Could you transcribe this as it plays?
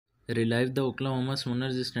Relive the Oklahoma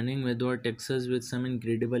Sooners stunning without Texas with some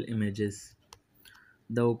incredible images.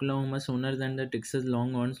 The Oklahoma Sooners and the Texas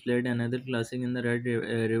Longhorns played another classic in the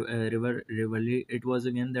River rivalry. It was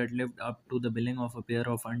a game that lived up to the billing of a pair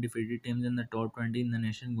of undefeated teams in the top 20 in the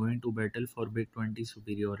nation going to battle for Big 20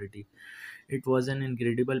 superiority. It was an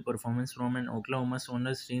incredible performance from an Oklahoma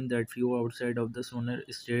Sooners team that few outside of the Sooner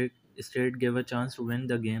state gave a chance to win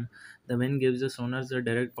the game. The win gives the Sooners a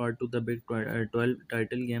direct part to the Big 12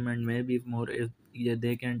 title game and maybe more if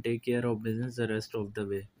they can take care of business the rest of the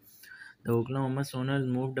way. The Oklahoma Sooners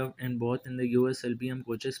moved up in both in the USLPM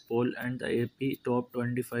coaches poll and the AP top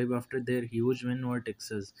 25 after their huge win over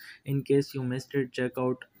Texas. In case you missed it, check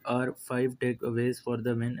out our 5 takeaways for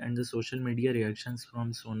the win and the social media reactions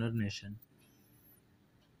from Sooner Nation.